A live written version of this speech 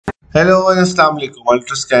Hello and Assalamu alaikum.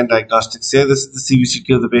 Ultrascan Diagnostics here. This is the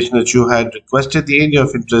CBCT of the patient that you had requested. The area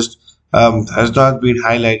of interest has not been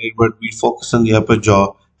highlighted, but we focus on the upper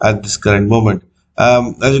jaw at this current moment.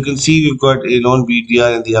 As you can see, we've got a lone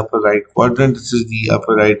BDR in the upper right quadrant. This is the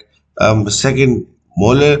upper right second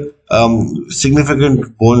molar.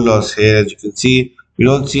 Significant bone loss here, as you can see. We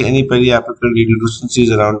don't see any periapical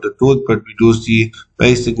radiolucencies around the tooth, but we do see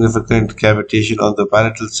very significant cavitation on the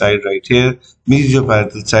parietal side right here,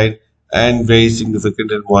 mesioparatal side, and very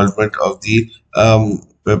significant involvement of the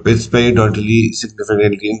it's periodontally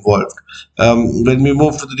significantly involved. When we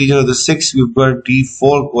move to the region of the 6, we've got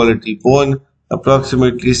D4 quality bone,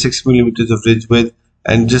 approximately 6 millimeters of ridge width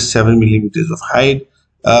and just 7 millimeters of height.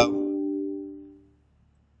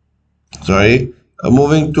 Sorry.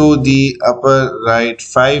 Moving to the upper right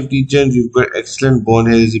 5 region, we've got excellent bone.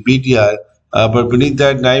 Here is a BDR, but beneath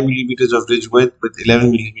that 9 millimeters of ridge width with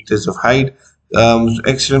 11 millimeters of height. So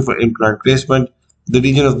excellent for implant placement. The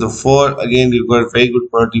region of the 4, again, we've got very good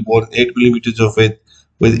quality bone, 8 millimeters of width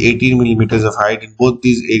with 18 millimeters of height. In both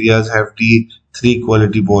these areas have D3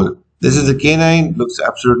 quality bone. This is the canine, looks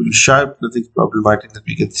absolutely sharp, nothing problematic that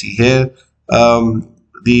we can see here.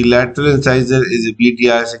 The lateral incisor is a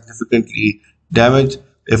BDR significantly damaged.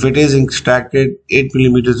 If it is extracted, 8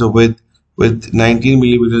 millimeters of width with 19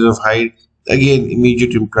 millimeters of height, again,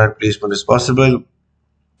 immediate implant placement is possible.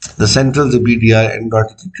 The central is a BDR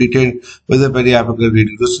endodontically treated with a periapical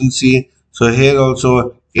radiolucency. So here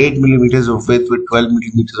also 8 millimeters of width with 12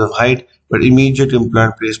 millimeters of height, but immediate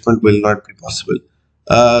implant placement will not be possible.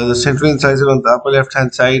 The central incisor on the upper left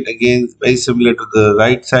hand side, again, very similar to the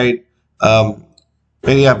right side.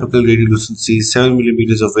 Periapical radiolucency, 7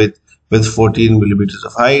 millimeters of width with 14 millimeters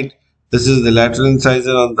of height. This is the lateral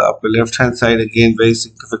incisor on the upper left hand side, again very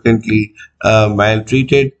significantly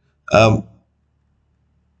maltreated.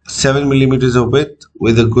 7 millimeters of width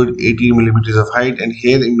with a good 18 millimeters of height, and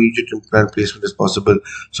here immediate implant placement is possible.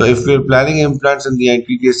 So if we're planning implants in the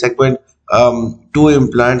anterior segment, 2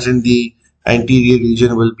 implants in the anterior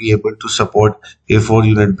region will be able to support a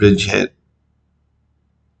 4-unit bridge here.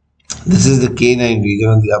 This is the canine region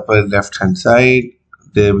on the upper left hand side.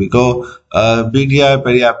 There we go. BDR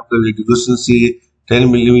periapical radiolucency,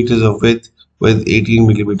 10 millimeters of width with 18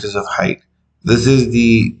 millimeters of height. This is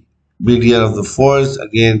the BDR of the 4s,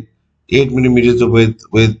 again 8 millimeters of width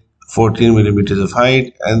with 14 millimeters of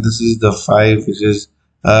height, and this is the 5, which is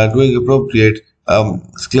doing appropriate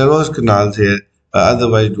sclerosed canals here,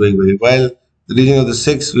 otherwise doing very well. The region of the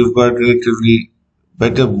 6, we've got relatively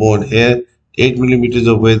better bone here, 8 millimeters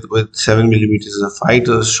of width with 7 millimeters of height.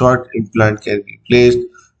 A short implant can be placed.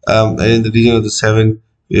 And in the region of the 7,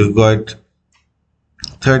 we've got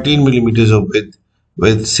 13 millimeters of width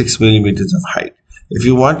with 6 millimeters of height. If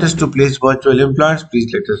you want us to place virtual implants,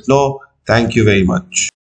 please let us know. Thank you very much.